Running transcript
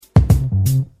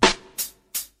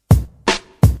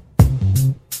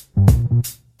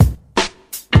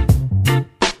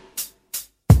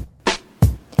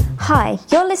Hi,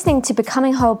 you're listening to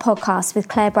Becoming Whole podcast with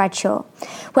Claire Bradshaw,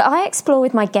 where I explore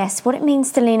with my guests what it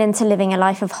means to lean into living a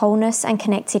life of wholeness and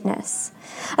connectedness.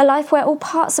 A life where all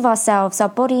parts of ourselves, our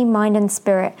body, mind and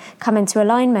spirit, come into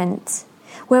alignment,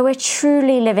 where we're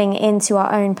truly living into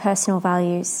our own personal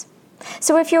values.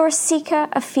 So if you're a seeker,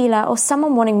 a feeler, or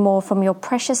someone wanting more from your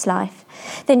precious life,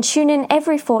 then tune in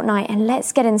every fortnight and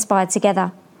let's get inspired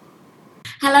together.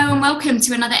 Hello and welcome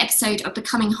to another episode of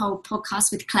Becoming Whole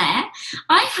podcast with Claire.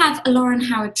 I have Lauren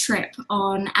Howard-Tripp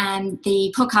on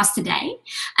the podcast today.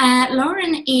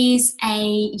 Lauren is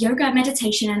a yoga,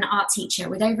 meditation and art teacher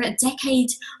with over a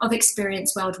decade of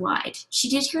experience worldwide. She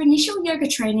did her initial yoga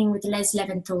training with Les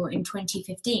Leventhal in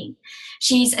 2015.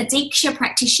 She's a Diksha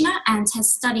practitioner and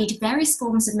has studied various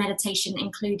forms of meditation,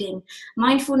 including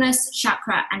mindfulness,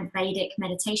 chakra and Vedic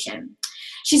meditation.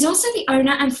 She's also the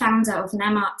owner and founder of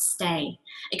Namaste,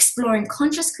 exploring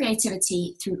conscious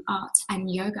creativity through art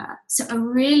and yoga. So a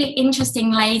really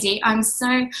interesting lady. I'm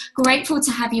so grateful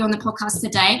to have you on the podcast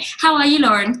today. How are you,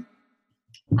 Lauren?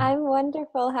 I'm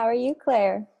wonderful. How are you,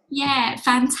 Claire? Yeah,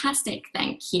 fantastic.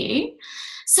 Thank you.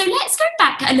 So let's go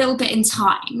back a little bit in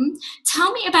time.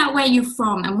 Tell me about where you're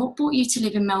from and what brought you to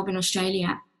live in Melbourne,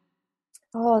 Australia.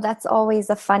 Oh, that's always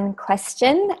a fun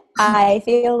question. I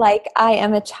feel like I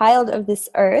am a child of this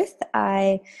earth.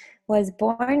 I was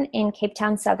born in Cape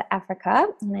Town, South Africa,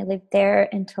 and I lived there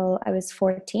until I was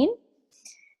 14.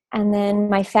 And then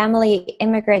my family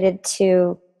immigrated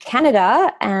to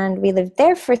Canada, and we lived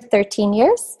there for 13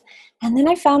 years. And then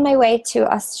I found my way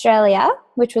to Australia,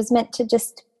 which was meant to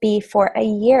just be for a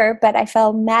year, but I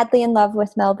fell madly in love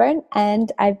with Melbourne,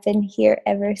 and I've been here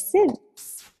ever since.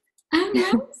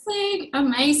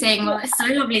 Amazing. Well, it's so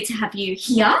lovely to have you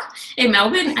here in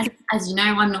Melbourne. As you know,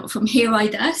 I'm not from here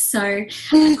either, so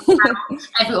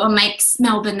everyone makes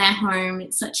Melbourne their home.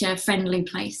 It's such a friendly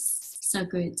place. So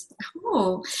good.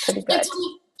 Cool. Pretty good. So tell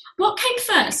me, what came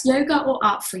first, yoga or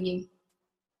art for you?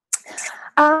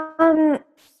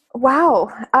 Wow.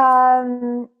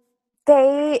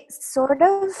 They sort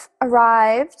of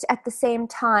arrived at the same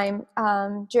time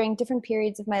during different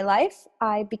periods of my life.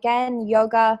 I began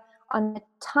yoga on a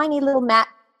tiny little mat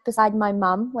beside my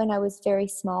mum when I was very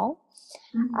small.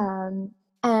 Mm-hmm.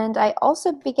 And I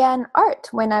also began art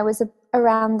when I was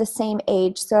around the same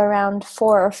age, so around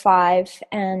 4 or 5,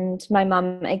 and my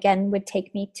mum again would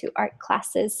take me to art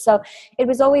classes. So it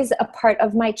was always a part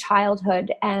of my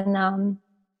childhood, and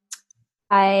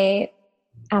I,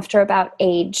 after about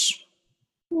age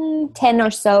 10 or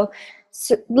so,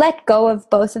 let go of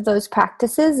both of those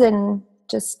practices and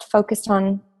just focused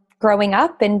on growing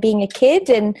up and being a kid.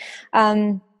 And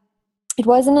it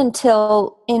wasn't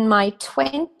until in my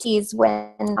 20s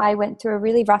when I went through a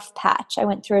really rough patch. I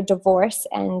went through a divorce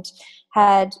and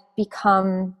had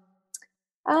become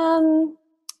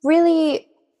really,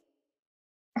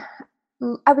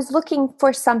 I was looking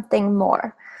for something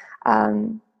more.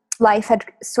 Life had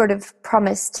sort of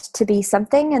promised to be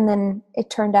something, and then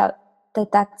it turned out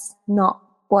that that's not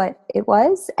what it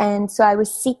was. And so I was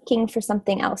seeking for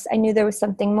something else. I knew there was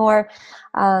something more,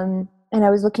 and I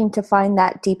was looking to find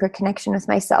that deeper connection with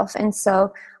myself. And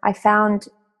so I found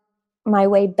my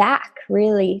way back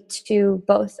really to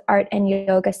both art and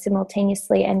yoga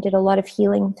simultaneously, and did a lot of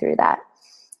healing through that.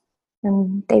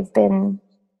 And they've been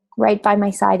right by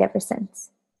my side ever since.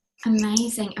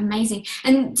 Amazing.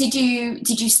 And did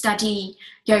you study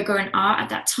yoga and art at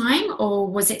that time, or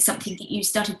was it something that you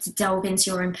started to delve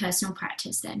into your own personal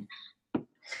practice then?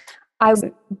 I was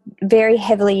very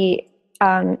heavily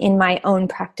in my own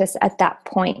practice at that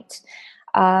point.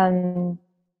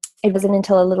 It wasn't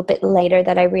until a little bit later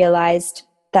that I realized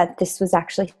that this was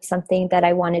actually something that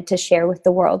I wanted to share with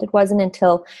the world. It wasn't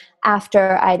until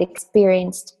after I'd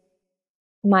experienced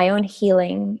my own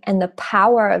healing and the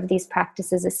power of these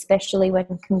practices, especially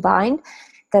when combined,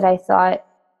 that I thought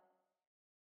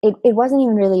it wasn't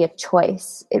even really a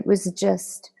choice. It was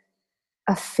just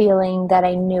a feeling that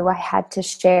I knew I had to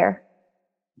share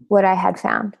what I had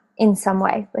found in some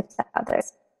way with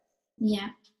others. Yeah,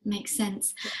 makes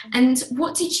sense. And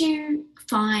what did you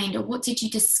find, or what did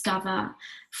you discover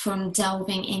from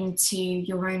delving into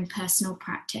your own personal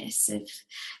practice of,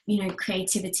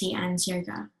 creativity and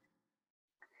yoga?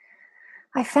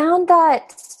 I found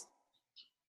that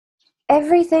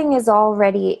everything is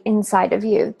already inside of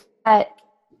you, that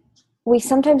we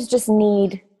sometimes just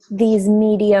need these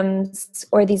mediums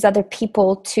or these other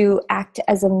people to act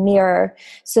as a mirror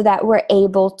so that we're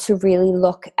able to really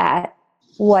look at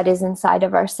what is inside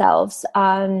of ourselves.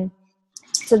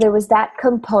 So there was that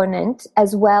component,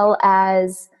 as well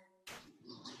as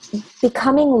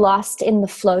becoming lost in the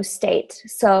flow state.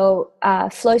 So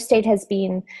flow state has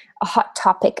been a hot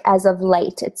topic as of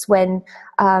late. It's when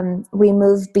we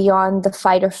move beyond the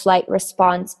fight or flight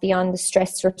response, beyond the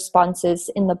stress responses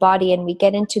in the body, and we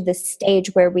get into this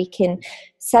stage where we can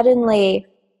suddenly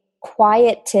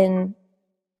quieten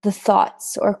the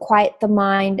thoughts or quiet the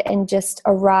mind and just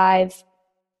arrive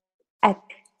at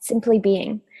simply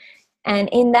being. And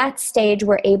in that stage,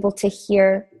 we're able to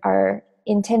hear our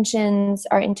intentions,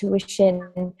 our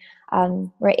intuition.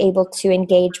 We're able to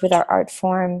engage with our art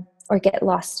form or get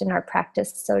lost in our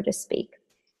practice, so to speak.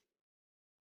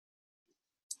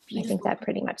 Beautiful. I think that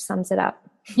pretty much sums it up.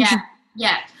 Yeah.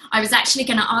 I was actually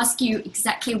going to ask you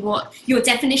exactly what your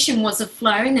definition was of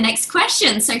flow in the next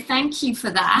question. So thank you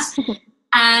for that.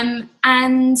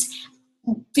 And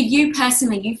for you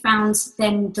personally, you found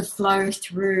then the flow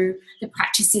through the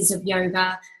practices of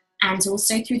yoga and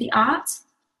also through the art?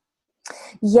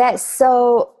 Yes.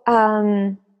 So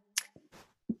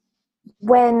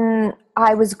when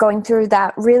I was going through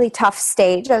that really tough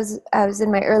stage, I was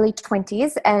in my early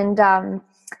 20s, and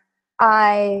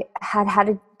I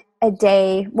had a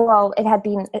day, well, it had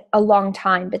been a long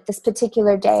time, but this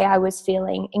particular day I was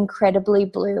feeling incredibly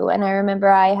blue. And I remember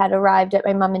I had arrived at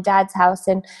my mom and dad's house,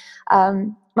 and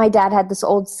my dad had this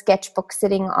old sketchbook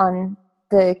sitting on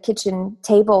the kitchen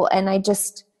table, and I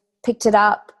just picked it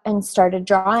up and started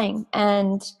drawing.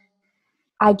 And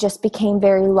I just became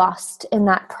very lost in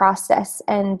that process.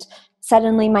 And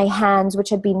suddenly my hands, which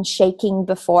had been shaking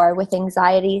before with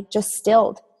anxiety, just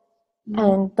stilled.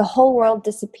 And the whole world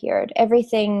disappeared.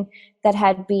 Everything that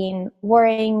had been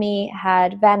worrying me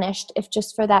had vanished, if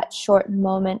just for that short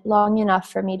moment, long enough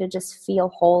for me to just feel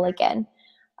whole again.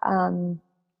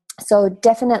 So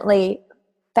definitely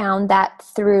found that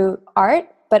through art,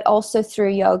 but also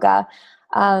through yoga.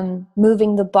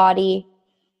 Moving the body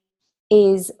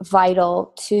is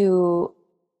vital to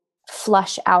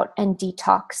flush out and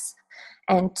detox,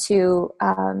 and to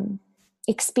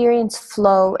experience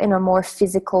flow in a more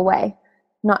physical way,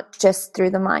 not just through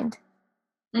the mind.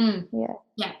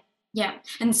 Yeah.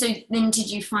 And so then did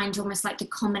you find almost like the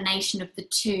combination of the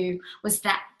two was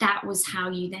that was how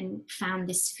you then found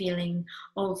this feeling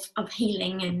of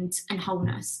healing and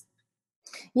wholeness?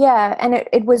 Yeah, and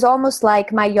it was almost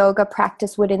like my yoga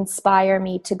practice would inspire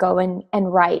me to go and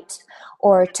write,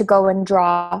 or to go and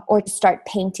draw, or to start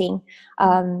painting.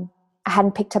 I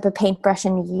hadn't picked up a paintbrush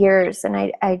in years, and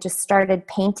I just started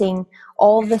painting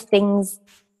all the things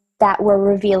that were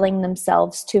revealing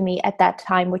themselves to me at that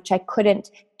time, which I couldn't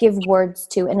give words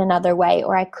to in another way,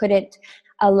 or I couldn't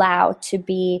allow to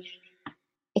be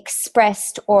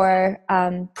expressed or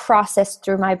processed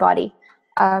through my body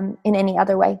in any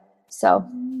other way. So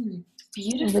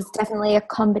beautiful. It was definitely a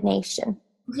combination.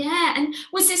 Yeah, and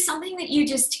was this something that you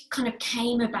just kind of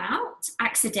came about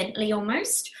accidentally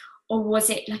almost? Or was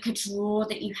it like a draw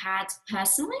that you had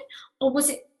personally? Or was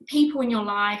it people in your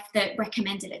life that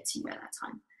recommended it to you at that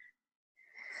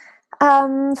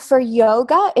time? For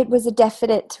yoga, it was a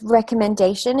definite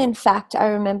recommendation. In fact, I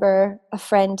remember a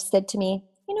friend said to me,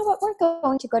 you know what, we're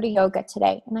going to go to yoga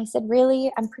today. And I said,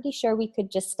 really? I'm pretty sure we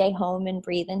could just stay home and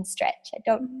breathe and stretch. I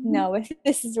don't know if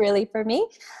this is really for me.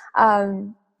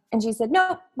 And she said,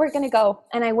 no, we're going to go.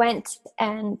 And I went,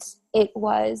 and it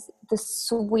was the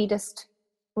sweetest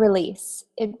release.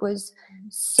 It was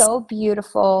so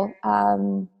beautiful.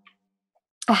 I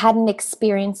hadn't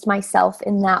experienced myself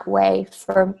in that way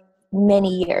for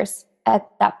many years at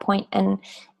that point, and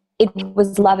it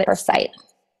was love at first sight.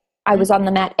 I was on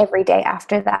the mat every day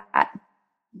after that.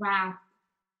 Wow.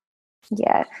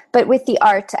 Yeah, but with the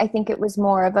art, I think it was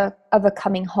more of a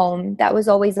coming home. That was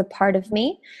always a part of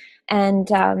me, and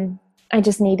I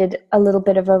just needed a little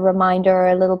bit of a reminder, or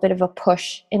a little bit of a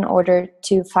push in order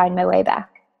to find my way back.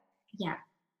 Yeah.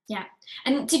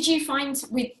 And did you find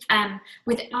with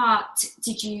art,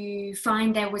 did you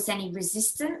find there was any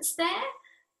resistance there?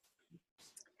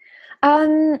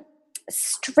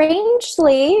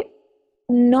 Strangely,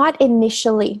 not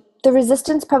initially. The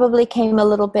resistance probably came a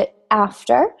little bit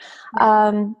after.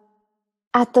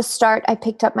 At the start, I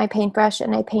picked up my paintbrush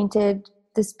and I painted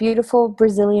this beautiful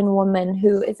Brazilian woman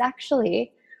who is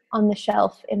actually on the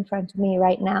shelf in front of me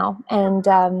right now. And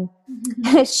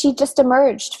she just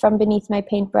emerged from beneath my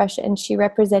paintbrush, and she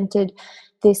represented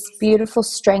this beautiful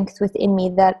strength within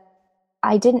me that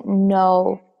I didn't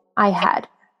know I had.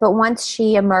 But once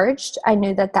she emerged, I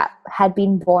knew that had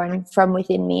been born from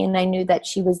within me, and I knew that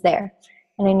she was there.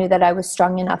 And I knew that I was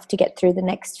strong enough to get through the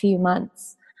next few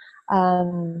months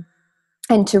and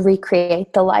to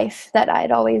recreate the life that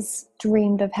I'd always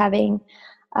dreamed of having.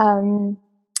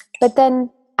 But then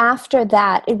after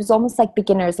that, it was almost like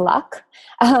beginner's luck.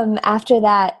 After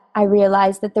that, I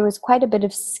realized that there was quite a bit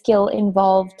of skill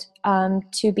involved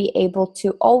to be able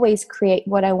to always create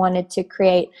what I wanted to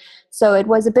create. So it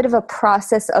was a bit of a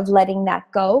process of letting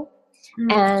that go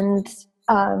and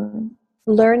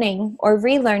learning or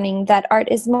relearning that art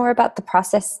is more about the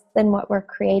process than what we're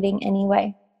creating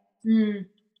anyway.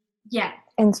 Yeah.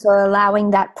 And so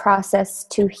allowing that process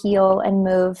to heal and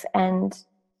move and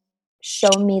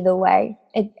show me the way.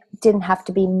 It didn't have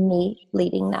to be me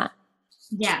leading that.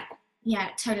 Yeah,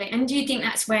 totally. And do you think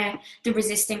that's where the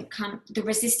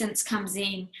resistance comes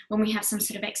in, when we have some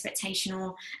sort of expectation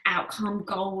or outcome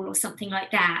goal or something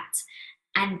like that,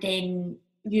 and then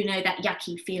that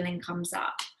yucky feeling comes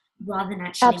up rather than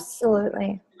actually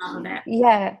absolutely love it?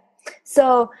 Yeah.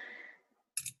 So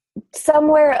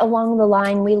somewhere along the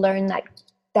line, we learned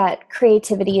that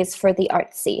creativity is for the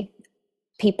artsy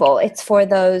people. It's for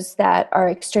those that are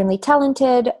extremely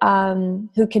talented,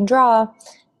 who can draw,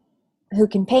 who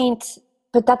can paint,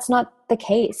 but that's not the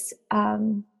case.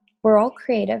 We're all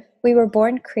creative. We were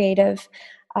born creative,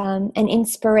 and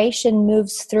inspiration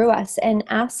moves through us and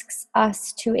asks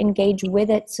us to engage with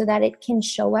it so that it can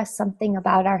show us something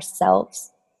about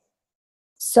ourselves.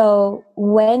 So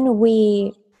when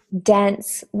we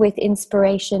dance with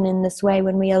inspiration in this way,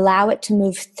 when we allow it to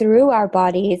move through our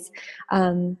bodies,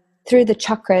 through the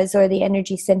chakras or the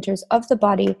energy centers of the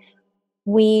body,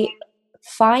 we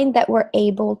find that we're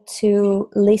able to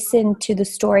listen to the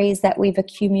stories that we've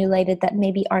accumulated that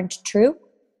maybe aren't true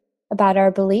about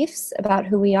our beliefs, about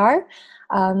who we are.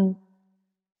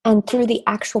 And through the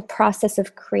actual process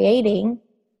of creating,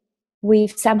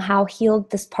 we've somehow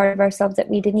healed this part of ourselves that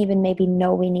we didn't even maybe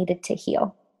know we needed to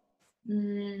heal.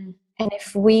 And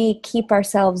if we keep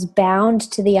ourselves bound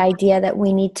to the idea that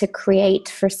we need to create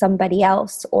for somebody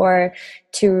else or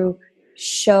to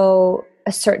show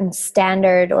a certain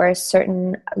standard or a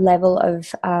certain level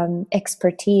of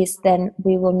expertise, then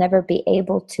we will never be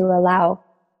able to allow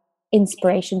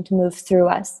inspiration to move through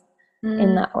us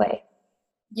in that way.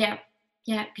 Yeah,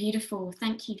 beautiful.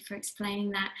 Thank you for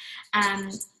explaining that.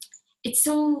 It's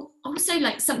also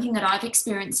like something that I've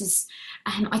experienced is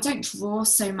I don't draw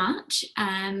so much,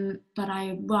 but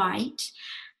I write.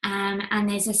 And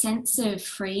there's a sense of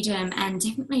freedom and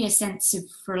definitely a sense of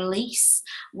release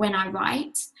when I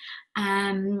write.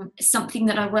 Something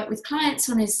that I work with clients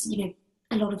on is,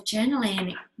 a lot of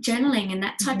journaling and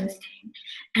that type of thing.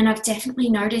 And I've definitely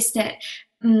noticed that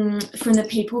from the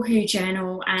people who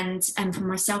journal and from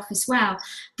myself as well,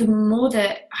 the more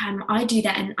that I do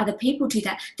that and other people do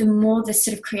that, the more the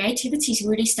sort of creativity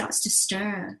really starts to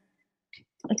stir.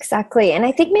 Exactly. And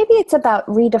I think maybe it's about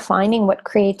redefining what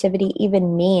creativity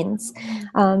even means.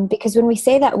 Because when we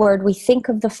say that word, we think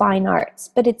of the fine arts,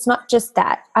 but it's not just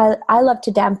that. I love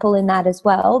to dabble in that as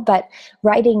well, but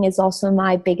writing is also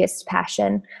my biggest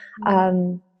passion.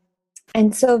 And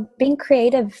so being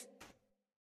creative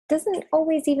doesn't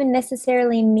always even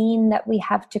necessarily mean that we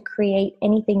have to create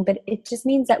anything, but it just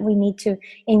means that we need to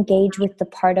engage with the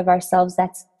part of ourselves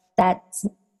that's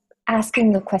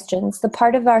asking the questions, the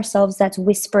part of ourselves that's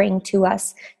whispering to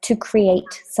us to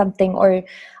create something or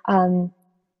to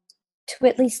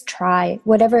at least try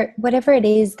whatever it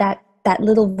is that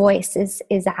little voice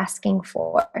is asking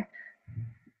for.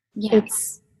 Yeah.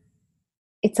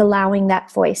 It's allowing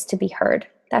that voice to be heard.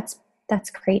 That's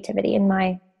creativity in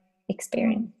my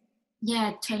experience.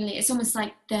 Yeah, totally. It's almost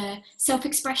like the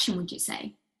self-expression, would you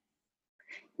say?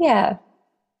 Yeah,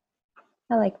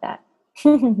 I like that.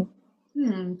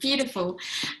 Beautiful.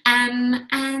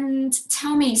 And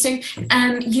tell me, so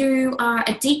you are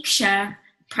a Diksha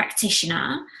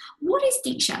practitioner. What is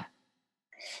Diksha?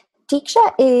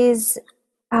 Diksha is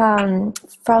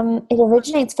it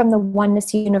originates from the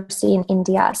Oneness University in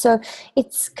India. So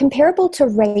it's comparable to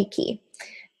Reiki,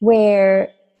 where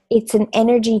it's an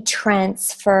energy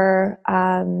transfer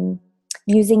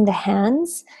using the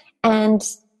hands. And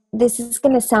this is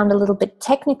going to sound a little bit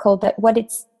technical, but what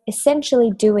it's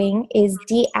essentially doing is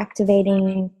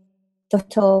deactivating the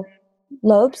frontal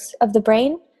lobes of the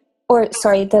brain,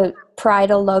 the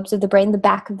parietal lobes of the brain, the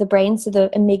back of the brain, so the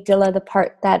amygdala, the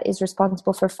part that is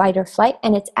responsible for fight or flight,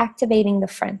 and it's activating the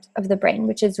front of the brain,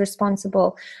 which is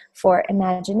responsible for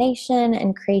imagination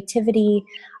and creativity.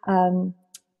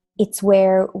 It's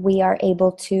where we are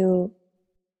able to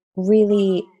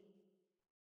really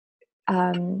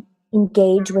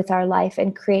engage with our life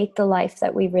and create the life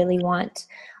that we really want,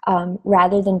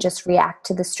 rather than just react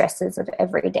to the stresses of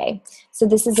every day. So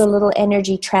this is a little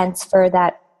energy transfer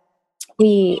that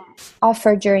we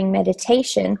offer during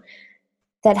meditation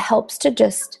that helps to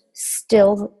just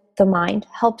still the mind,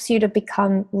 helps you to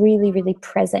become really, really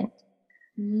present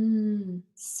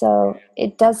So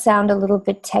it does sound a little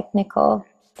bit technical,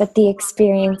 but the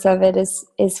experience of it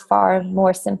is far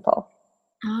more simple.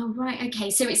 Oh, right. Okay.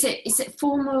 So is it a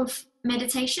form of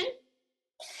meditation?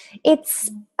 It's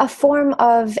a form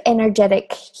of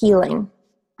energetic healing.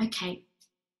 Okay.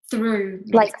 Through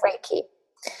meditation. Like Reiki.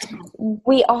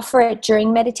 We offer it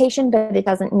during meditation, but it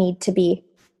doesn't need to be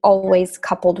always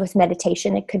coupled with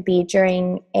meditation. It could be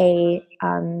during a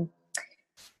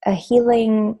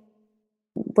healing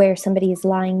where somebody is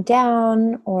lying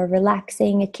down or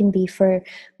relaxing. It can be for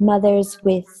mothers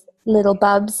with little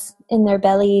bubs in their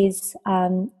bellies,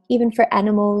 even for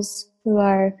animals who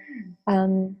are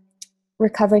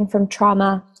recovering from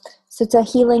trauma. So it's a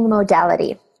healing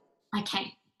modality.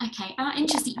 Okay. Oh,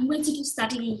 interesting. And when did you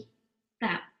study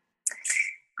that?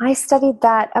 I studied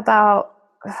that about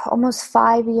almost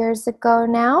 5 years ago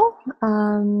now,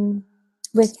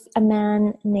 with a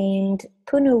man named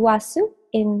Punuwasu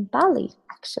in Bali,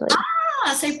 actually.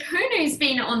 So Punu's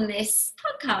been on this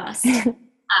podcast.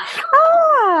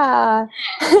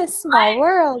 Small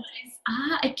world.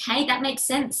 Okay, that makes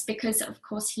sense, because of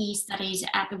course he studied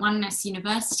at the Oneness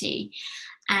University,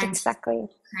 and exactly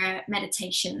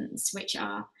meditations, which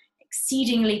are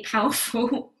exceedingly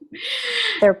powerful.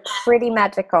 They're pretty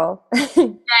magical.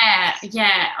 Yeah.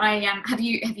 Have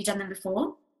you done them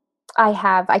before? I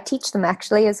have. I teach them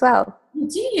actually as well.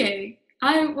 Do you?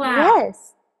 Oh wow!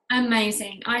 Yes.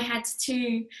 Amazing. I had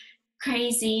 2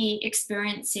 crazy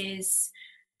experiences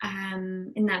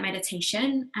in that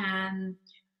meditation.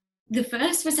 The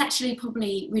first was actually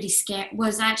really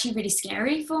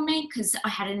scary for me, because I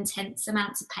had intense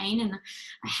amounts of pain, and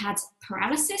I had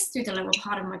paralysis through the lower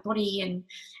part of my body, and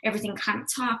everything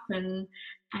clamped up, and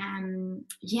the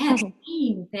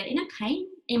inner pain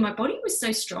in my body was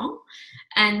so strong.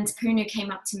 And Punu came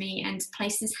up to me and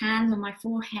placed his hand on my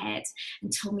forehead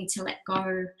and told me to let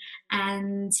go.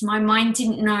 And my mind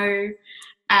didn't know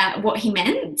what he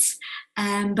meant,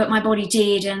 but my body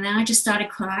did, and then I just started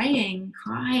crying.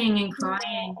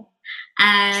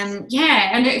 And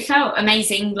it felt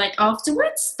amazing, like,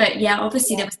 afterwards. But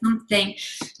obviously there was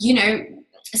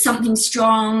something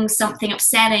strong, something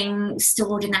upsetting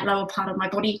stored in that lower part of my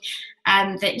body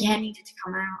that needed to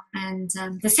come out. And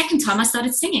the second time I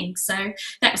started singing, so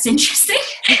that was interesting.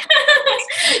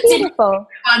 Beautiful.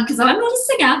 Because I'm not a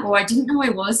singer, or I didn't know I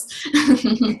was.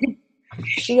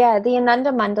 Yeah, the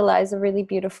Ananda Mandala is a really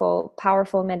beautiful,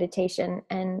 powerful meditation,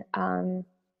 and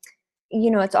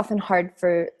it's often hard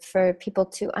for people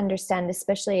to understand,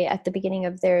 especially at the beginning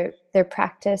of their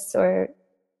practice or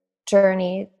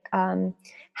journey,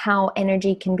 how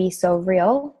energy can be so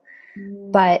real.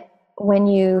 But when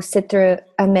you sit through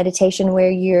a meditation where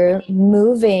you're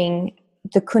moving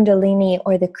the Kundalini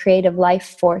or the creative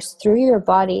life force through your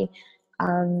body,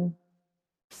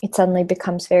 it suddenly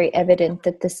becomes very evident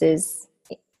that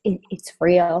it's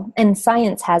real. And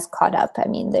science has caught up. I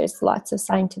mean, there's lots of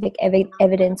scientific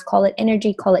evidence, call it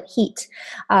energy, call it heat,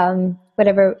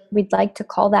 whatever we'd like to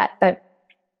call that, but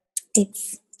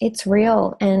it's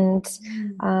real. And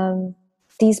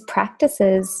these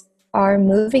practices are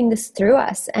moving this through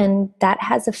us, and that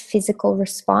has a physical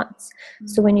response.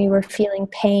 So when you were feeling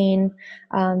pain,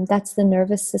 that's the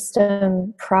nervous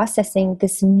system processing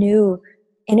this new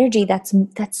energy that's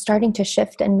starting to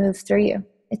shift and move through you.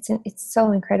 It's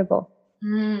so incredible.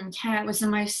 It was the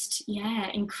most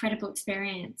incredible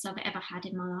experience I've ever had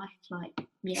in my life.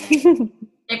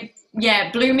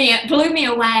 It blew me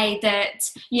away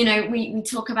that we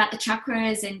talk about the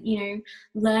chakras, and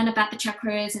learn about the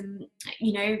chakras, and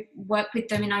work with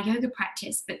them in our yoga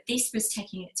practice, but this was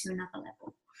taking it to another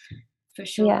level, for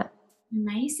sure. Yeah,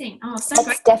 amazing. Oh, so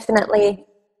let's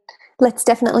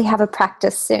definitely have a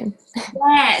practice soon.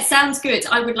 Yeah, sounds good.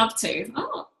 I would love to.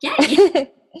 Oh, yay.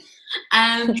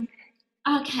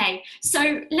 Okay,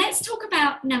 so let's talk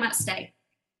about Namaste.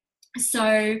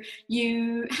 So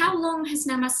how long has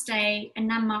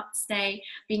Namaste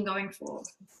been going for?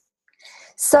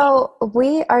 So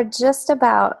we are just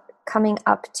about coming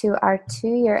up to our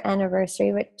 2-year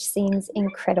anniversary, which seems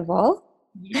incredible.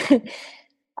 Yeah.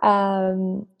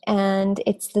 And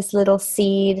it's this little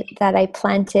seed that I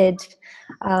planted,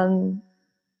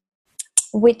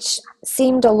 which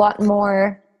seemed a lot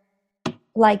more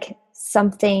like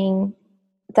something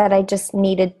that I just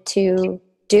needed to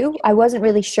do. I wasn't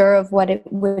really sure of what it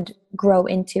would grow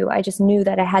into. I just knew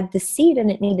that I had the seed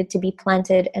and it needed to be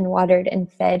planted and watered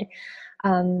and fed.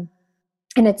 And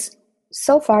it's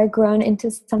so far grown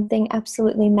into something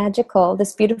absolutely magical,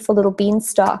 this beautiful little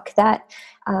beanstalk that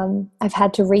I've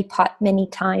had to repot many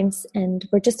times. And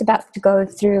we're just about to go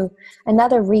through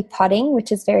another repotting,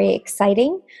 which is very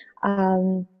exciting,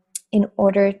 in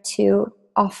order to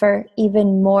offer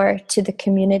even more to the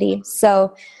community.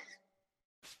 So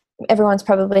everyone's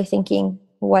probably thinking,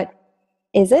 what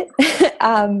is it?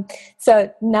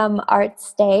 So Nam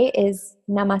Arts Day is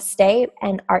namaste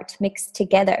and art mixed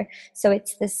together. So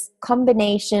it's this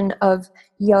combination of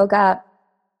yoga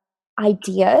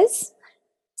ideas,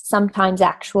 sometimes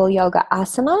actual yoga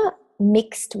asana,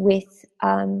 mixed with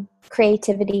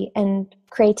creativity, and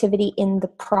creativity in the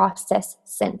process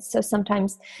sense. So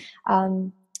sometimes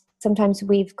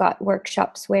we've got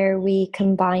workshops where we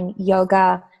combine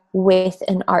yoga with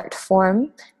an art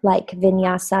form like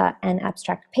vinyasa and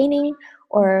abstract painting,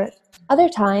 or other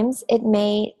times it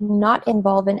may not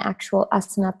involve an actual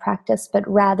asana practice, but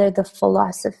rather the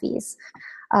philosophies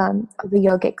of the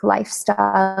yogic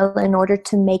lifestyle in order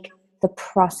to make the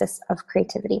process of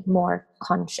creativity more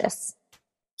conscious.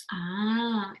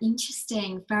 Ah,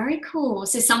 interesting. Very cool.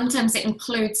 So sometimes it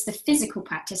includes the physical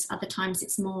practice, other times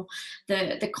it's more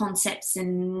the concepts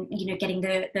and, getting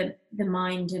the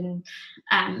mind and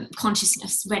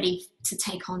consciousness ready to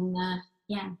take on the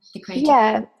creative.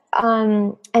 Yeah.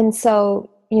 And so,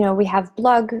 we have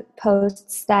blog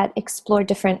posts that explore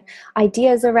different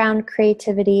ideas around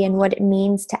creativity and what it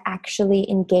means to actually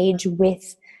engage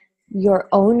with your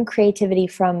own creativity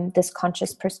from this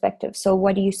conscious perspective. So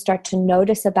what do you start to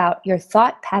notice about your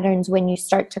thought patterns when you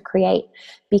start to create?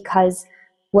 Because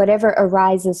whatever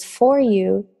arises for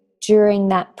you during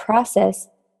that process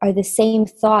are the same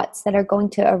thoughts that are going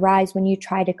to arise when you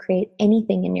try to create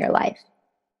anything in your life.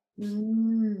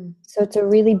 So it's a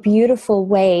really beautiful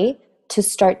way to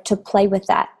start to play with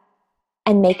that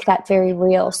and make that very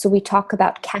real. So we talk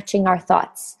about catching our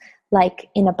thoughts like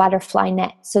in a butterfly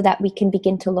net, so that we can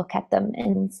begin to look at them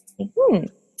and say,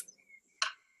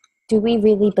 do we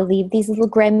really believe these little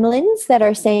gremlins that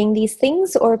are saying these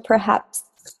things? Or perhaps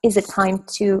is it time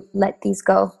to let these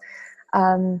go?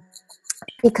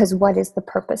 Because what is the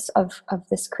purpose of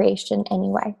this creation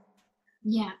anyway?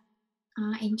 Yeah.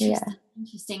 Interesting. Yeah.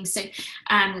 Interesting. So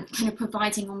kind of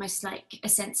providing almost like a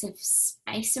sense of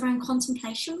space around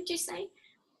contemplation, would you say?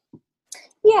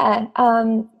 Yeah,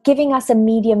 giving us a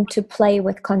medium to play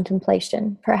with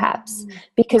contemplation, perhaps,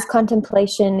 because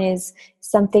contemplation is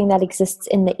something that exists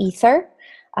in the ether.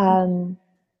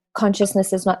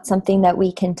 Consciousness is not something that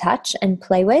we can touch and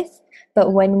play with,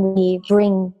 but when we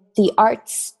bring the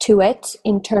arts to it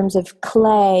in terms of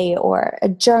clay or a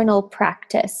journal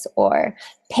practice or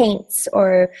paints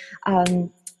or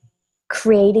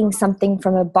creating something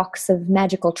from a box of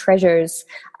magical treasures,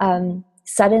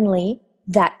 suddenly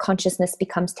that consciousness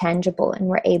becomes tangible and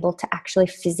we're able to actually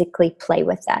physically play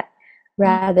with that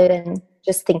rather than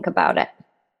just think about it.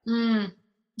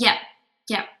 Yeah.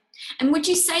 And would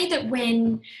you say that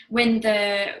when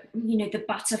the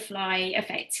butterfly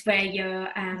effect, where you're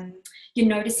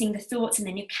noticing the thoughts and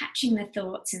then you're catching the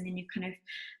thoughts and then you're kind of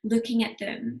looking at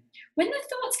them, when the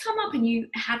thoughts come up and you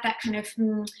have that kind of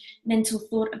mental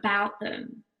thought about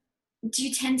them, do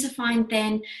you tend to find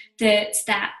then that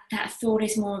thought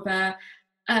is more of a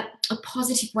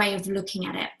positive way of looking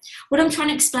at it? What I'm trying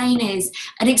to explain is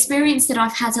an experience that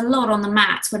I've had a lot on the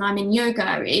mat when I'm in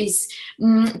yoga is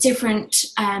different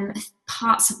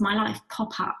parts of my life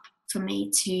pop up for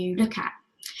me to look at.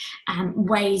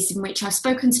 Ways in which I've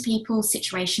spoken to people,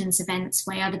 situations, events,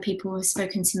 way other people have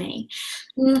spoken to me.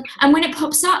 And when it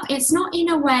pops up, it's not in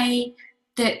a way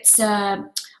that's a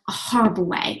horrible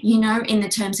way, in the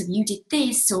terms of you did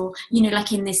this, or,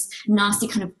 like in this nasty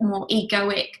kind of more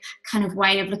egoic kind of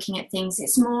way of looking at things.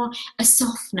 It's more a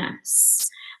softness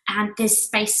and there's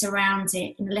space around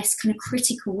it in a less kind of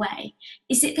critical way.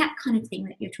 Is it that kind of thing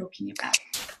that you're talking about?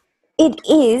 It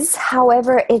is,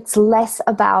 however, it's less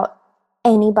about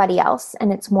anybody else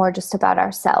and it's more just about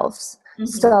ourselves.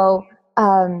 So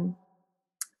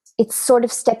it's sort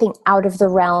of stepping out of the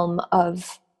realm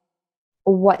of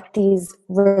what these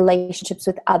relationships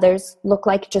with others look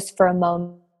like just for a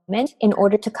moment in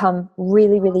order to come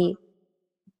really, really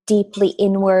deeply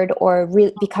inward or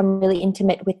become really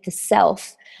intimate with the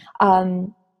self,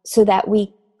 so that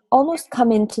we almost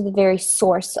come into the very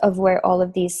source of where all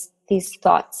of these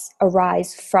thoughts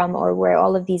arise from, or where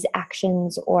all of these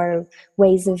actions or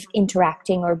ways of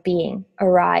interacting or being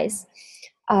arise.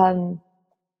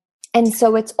 And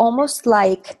so it's almost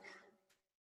like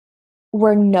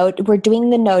we're doing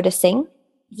the noticing.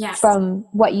 Yes. From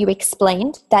what you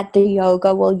explained, that the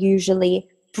yoga will usually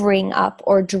bring up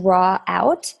or draw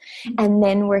out. And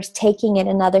then we're taking it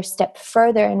another step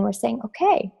further and we're saying,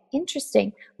 okay,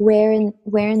 interesting. Where in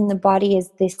the body is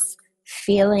this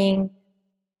feeling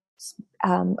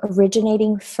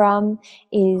originating from?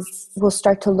 We'll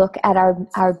start to look at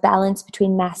our balance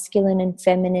between masculine and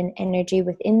feminine energy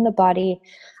within the body.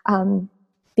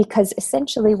 because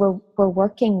essentially we're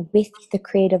working with the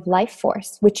creative life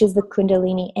force, which is the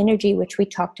Kundalini energy, which we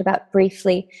talked about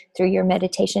briefly through your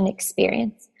meditation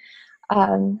experience.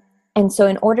 And so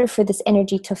in order for this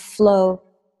energy to flow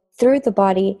through the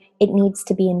body, it needs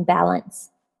to be in balance.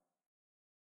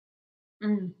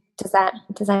 Does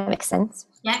that make sense?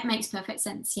 Yeah, it makes perfect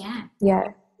sense. Yeah.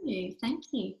 Yeah. Thank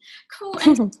you. Cool.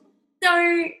 And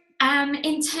so,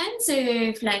 in terms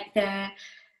of like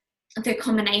the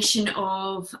combination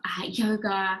of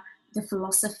yoga, the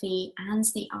philosophy, and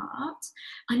the art,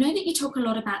 I know that you talk a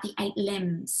lot about the 8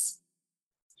 limbs.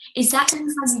 Is that then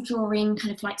how you draw in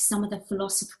kind of like some of the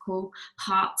philosophical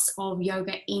parts of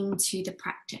yoga into the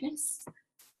practice?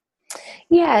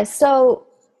 Yeah. So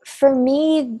for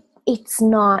me, it's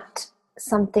not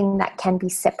something that can be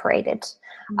separated.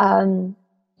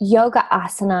 Yoga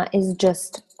asana is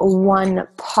just one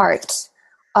part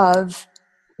of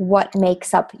what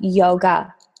makes up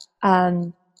yoga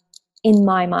in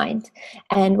my mind.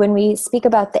 And when we speak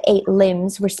about the 8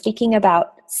 limbs, we're speaking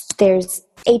about there's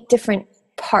 8 different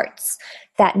parts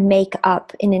that make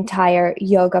up an entire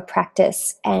yoga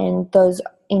practice, and those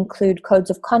include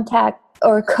codes of conduct,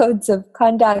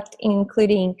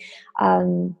 including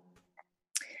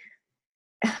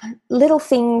little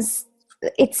things.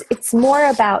 It's more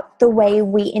about the way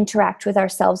we interact with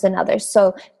ourselves and others.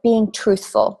 So being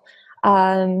truthful,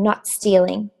 not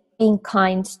stealing, being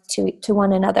kind to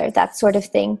one another, that sort of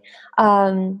thing.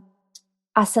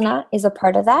 Asana is a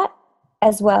part of that,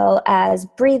 as well as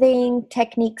breathing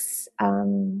techniques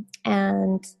and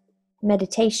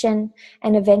meditation,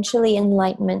 and eventually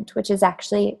enlightenment, which is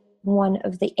actually one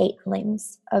of the 8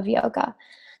 limbs of yoga.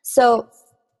 So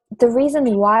the reason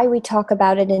why we talk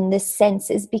about it in this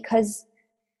sense is because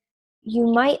you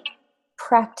might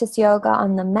practice yoga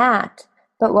on the mat,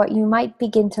 but what you might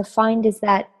begin to find is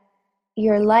that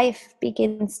your life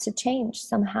begins to change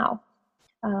somehow.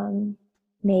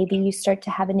 Maybe you start to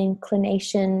have an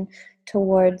inclination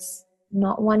towards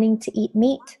not wanting to eat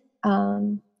meat.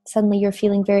 Suddenly you're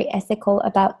feeling very ethical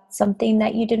about something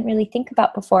that you didn't really think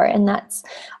about before, and that's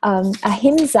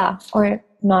ahimsa, or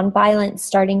nonviolence,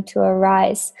 starting to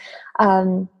arise.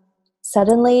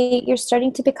 Suddenly you're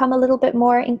starting to become a little bit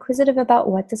more inquisitive about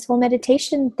what this whole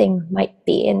meditation thing might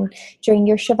be. And during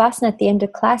your shavasana at the end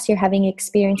of class, you're having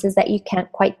experiences that you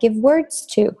can't quite give words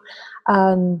to.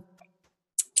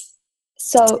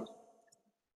 So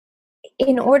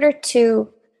in order to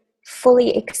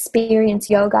fully experience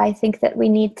yoga, I think that we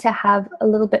need to have a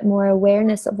little bit more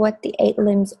awareness of what the 8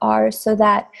 limbs are, so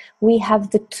that we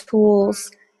have the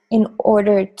tools in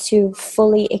order to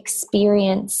fully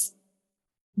experience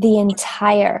the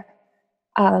entire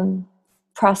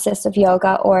process of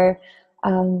yoga, or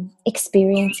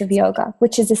experience of yoga,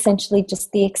 which is essentially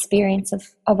just the experience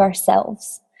of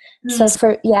ourselves. So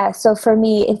for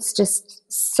me, it's just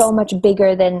so much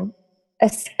bigger than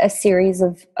a series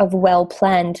of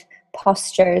well-planned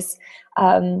postures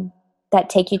that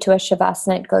take you to a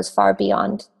shavasana. It goes far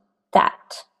beyond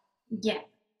that. Yeah,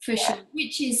 for sure.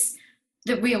 Which is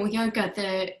the real yoga,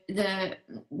 the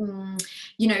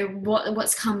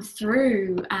what's come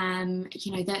through,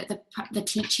 the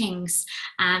teachings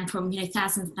from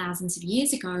thousands of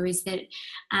years ago, is that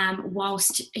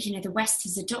whilst the West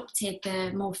has adopted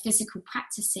the more physical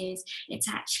practices, it's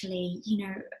actually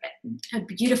a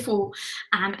beautiful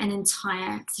an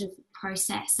entire sort of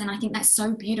process. And I think that's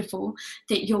so beautiful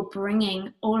that you're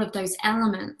bringing all of those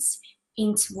elements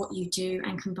into what you do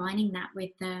and combining that with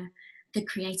the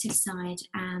creative side.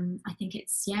 I think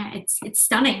it's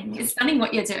stunning. It's stunning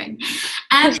what you're doing.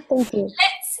 Thank you.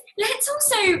 Let's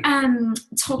also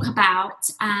talk about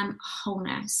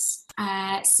wholeness.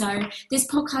 So this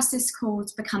podcast is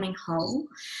called Becoming Whole.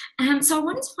 So I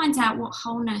wanted to find out what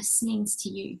wholeness means to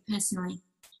you personally.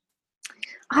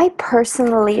 I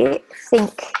personally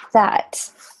think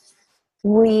that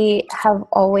we have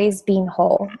always been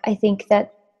whole. I think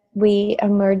that we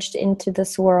emerged into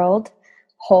this world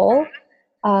whole,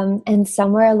 and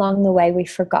somewhere along the way we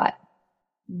forgot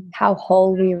how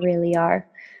whole we really are.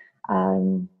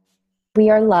 We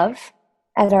are love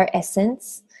at our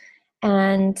essence,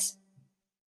 and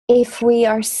if we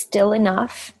are still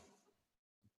enough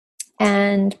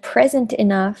and present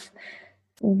enough,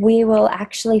 we will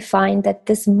actually find that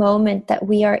this moment that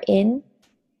we are in,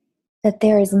 that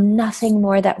there is nothing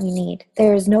more that we need.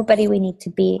 There is nobody we need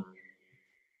to be.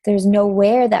 There's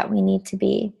nowhere that we need to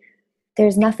be.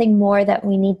 There's nothing more that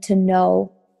we need to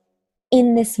know.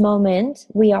 In this moment,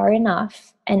 we are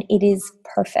enough, and it is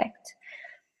perfect.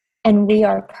 And we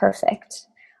are perfect.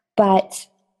 But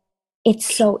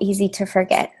it's so easy to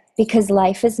forget, because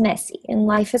life is messy, and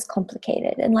life is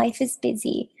complicated, and life is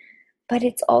busy. but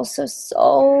it's also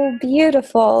so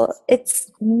beautiful.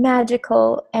 It's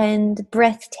magical and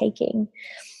breathtaking.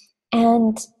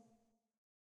 And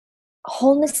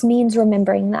wholeness means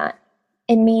remembering that.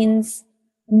 It means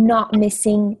not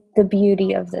missing the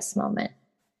beauty of this moment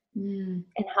and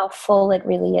how full it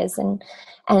really is. And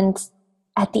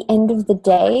at the end of the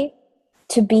day,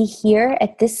 to be here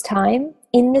at this time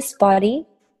in this body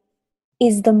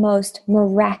is the most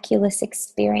miraculous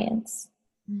experience.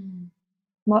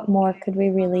 What more could we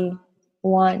really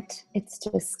want? It's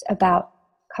just about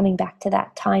coming back to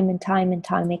that time and time and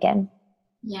time again.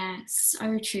 Yeah,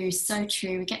 so true, so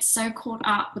true. We get so caught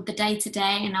up with the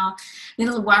day-to-day and our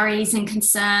little worries and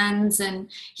concerns and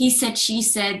he said, she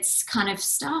said kind of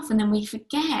stuff, and then we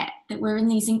forget that we're in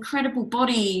these incredible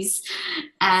bodies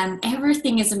and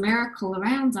everything is a miracle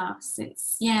around us.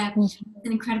 It's an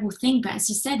incredible thing, but as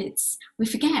you said, we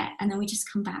forget and then we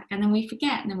just come back, and then we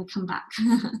forget and then we come back.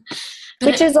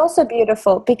 Which is also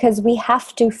beautiful, because we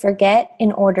have to forget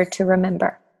in order to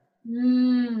remember.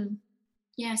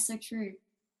 Yeah, so true.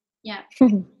 Yeah.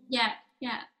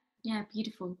 Yeah,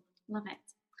 beautiful. Love it.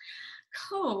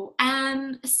 Cool.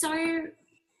 So,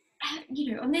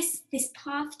 on this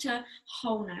path to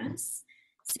wholeness,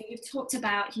 so you've talked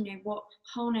about, what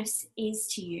wholeness is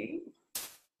to you.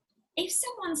 If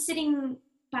someone's sitting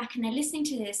back and they're listening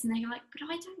to this and they're like, but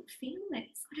I don't feel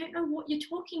this, I don't know what you're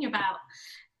talking about,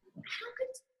 how could,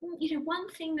 one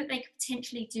thing that they could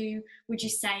potentially do, would you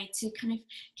say, to kind of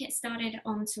get started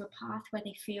onto a path where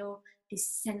they feel this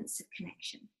sense of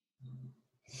connection?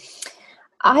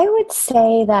 I would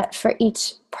say that for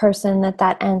each person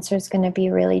that answer is going to be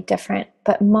really different.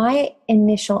 But my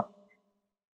initial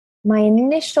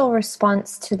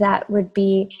response to that would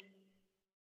be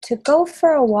to go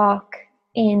for a walk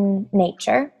in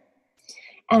nature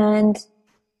and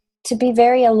to be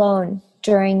very alone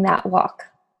during that walk.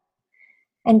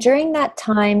 And during that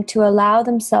time, to allow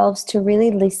themselves to really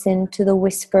listen to the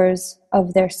whispers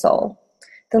of their soul,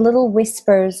 the little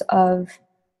whispers of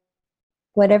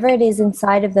whatever it is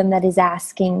inside of them that is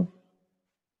asking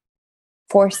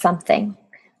for something,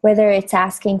 whether it's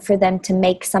asking for them to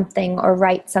make something or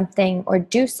write something or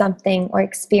do something or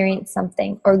experience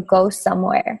something or go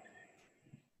somewhere.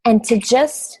 And to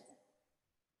just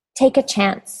take a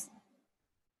chance,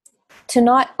 to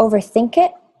not overthink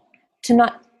it, to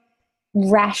not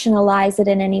rationalize it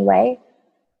in any way,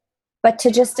 but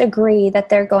to just agree that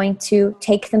they're going to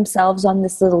take themselves on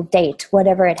this little date,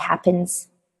 whatever it happens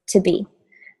to be.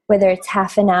 Whether it's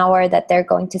half an hour that they're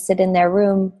going to sit in their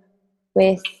room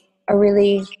with a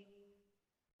really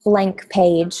blank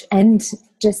page and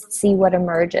just see what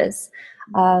emerges.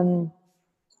 Or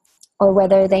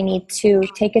whether they need to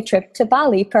take a trip to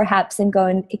Bali, perhaps, and go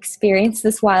and experience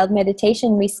this wild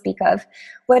meditation we speak of.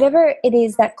 Whatever it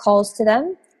is that calls to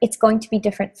them, it's going to be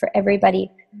different for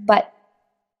everybody. But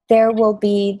there will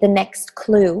be the next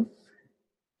clue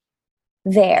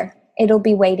there. It'll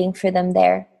be waiting for them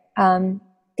there.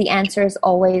 The answer is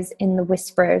always in the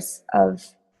whispers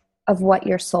of what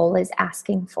your soul is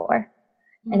asking for.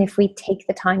 And if we take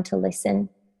the time to listen,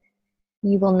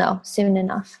 you will know soon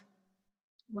enough.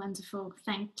 Wonderful.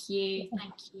 Thank you.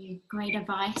 Great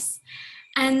advice.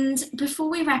 And before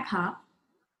we wrap up,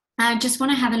 I just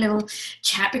want to have a little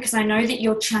chat, because I know that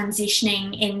you're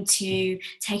transitioning into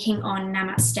taking on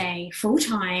Namaste full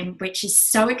time, which is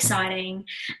so exciting.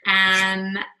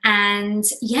 And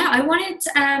yeah, I wanted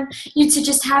you to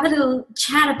just have a little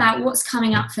chat about what's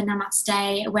coming up for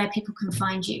Namaste, where people can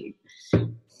find you.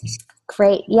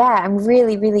 Great. Yeah, I'm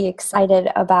really, really excited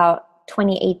about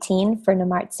 2018 for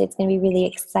Namaste. It's going to be really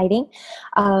exciting.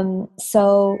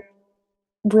 So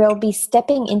we'll be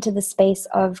stepping into the space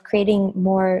of creating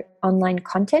more online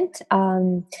content,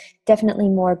 definitely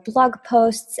more blog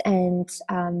posts and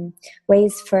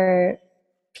ways for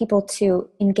people to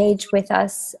engage with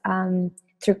us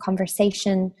through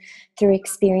conversation, through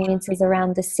experiences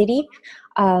around the city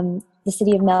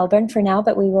of Melbourne for now,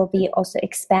 but we will be also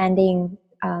expanding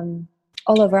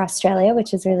all over Australia,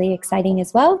 which is really exciting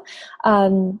as well.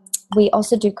 We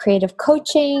also do creative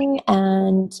coaching,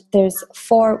 and there's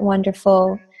 4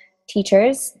 wonderful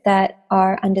teachers that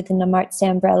are under the Namaste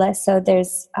umbrella. So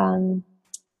there's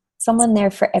someone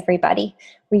there for everybody.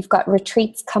 We've got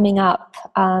retreats coming up.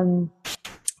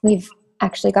 We've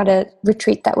actually got a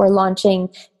retreat that we're launching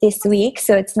this week,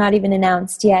 so it's not even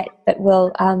announced yet, but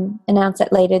we'll announce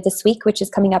it later this week, which is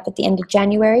coming up at the end of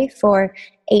January for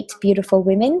 8 beautiful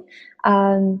women.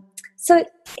 So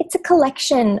it's a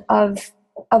collection of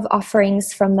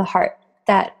offerings from the heart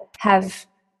that have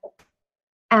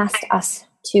asked us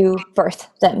to birth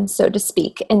them, so to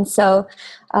speak. And so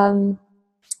I'm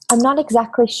not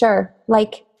exactly sure,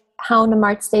 like how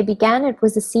Namaste began. It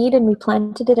was a seed and we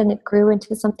planted it and it grew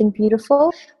into something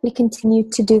beautiful. We continue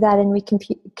to do that, and we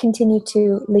continue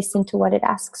to listen to what it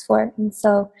asks for. And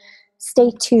so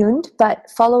stay tuned, but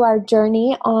follow our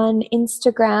journey on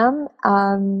Instagram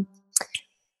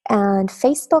and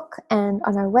Facebook and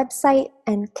on our website,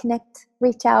 and connect,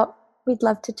 reach out. We'd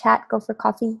love to chat, go for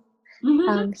coffee,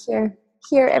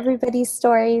 hear everybody's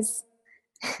stories.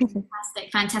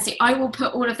 Fantastic. I will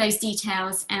put all of those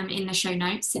details in the show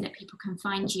notes so that people can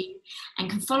find you and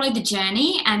can follow the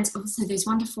journey, and also those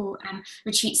wonderful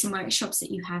retreats and workshops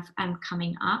that you have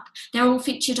coming up. They're all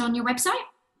featured on your website?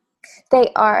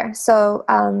 They are. So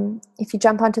if you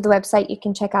jump onto the website, you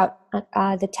can check out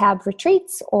the tab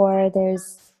retreats, or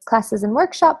there's classes and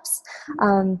workshops.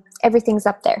 Everything's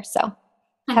up there. So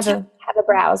have a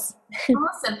browse.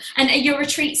 Awesome. And are your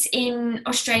retreats in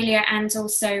Australia and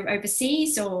also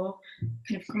overseas, or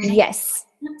kind of combination? Yes.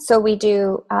 So we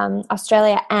do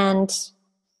Australia and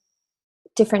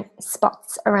different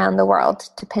spots around the world,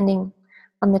 depending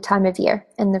on the time of year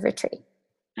and the retreat.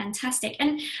 Fantastic.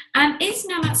 And is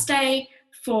Namaste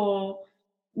for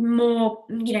more,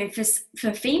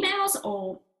 for females,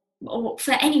 or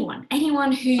for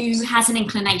anyone who has an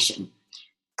inclination?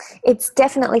 It's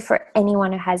definitely for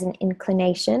anyone who has an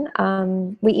inclination.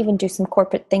 We even do some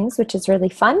corporate things, which is really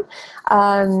fun.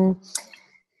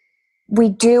 We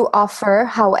do offer,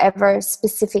 however,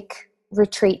 specific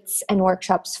retreats and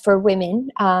workshops for women,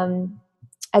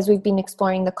 as we've been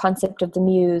exploring the concept of the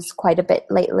muse quite a bit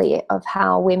lately, of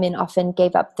how women often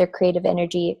gave up their creative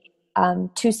energy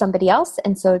to somebody else.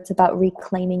 And so it's about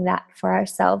reclaiming that for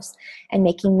ourselves and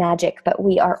making magic. But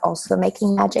we are also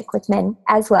making magic with men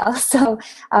as well. So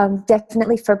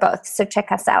definitely for both. So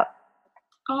check us out.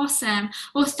 Awesome.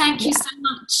 Well, thank you so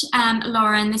much,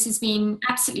 Lauren. This has been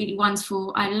absolutely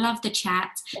wonderful. I love the chat.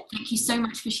 Thank you so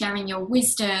much for sharing your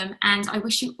wisdom, and I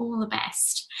wish you all the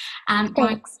best.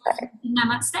 Thanks.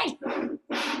 Namaste.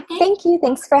 Thank you.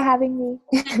 Thanks for having me.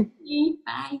 Thank you.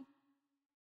 Bye.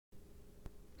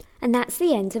 And that's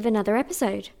the end of another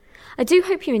episode. I do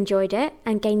hope you enjoyed it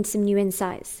and gained some new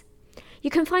insights. You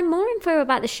can find more info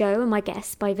about the show and my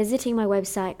guests by visiting my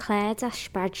website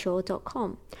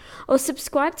claire-bradshaw.com, or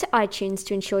subscribe to iTunes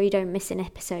to ensure you don't miss an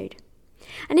episode.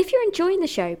 And if you're enjoying the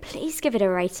show, please give it a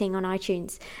rating on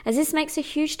iTunes, as this makes a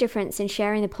huge difference in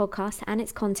sharing the podcast and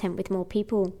its content with more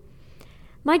people.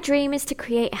 My dream is to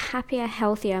create a happier,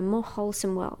 healthier, more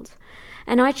wholesome world,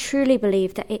 and I truly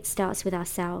believe that it starts with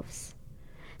ourselves.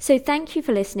 So thank you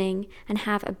for listening, and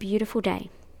have a beautiful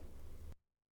day.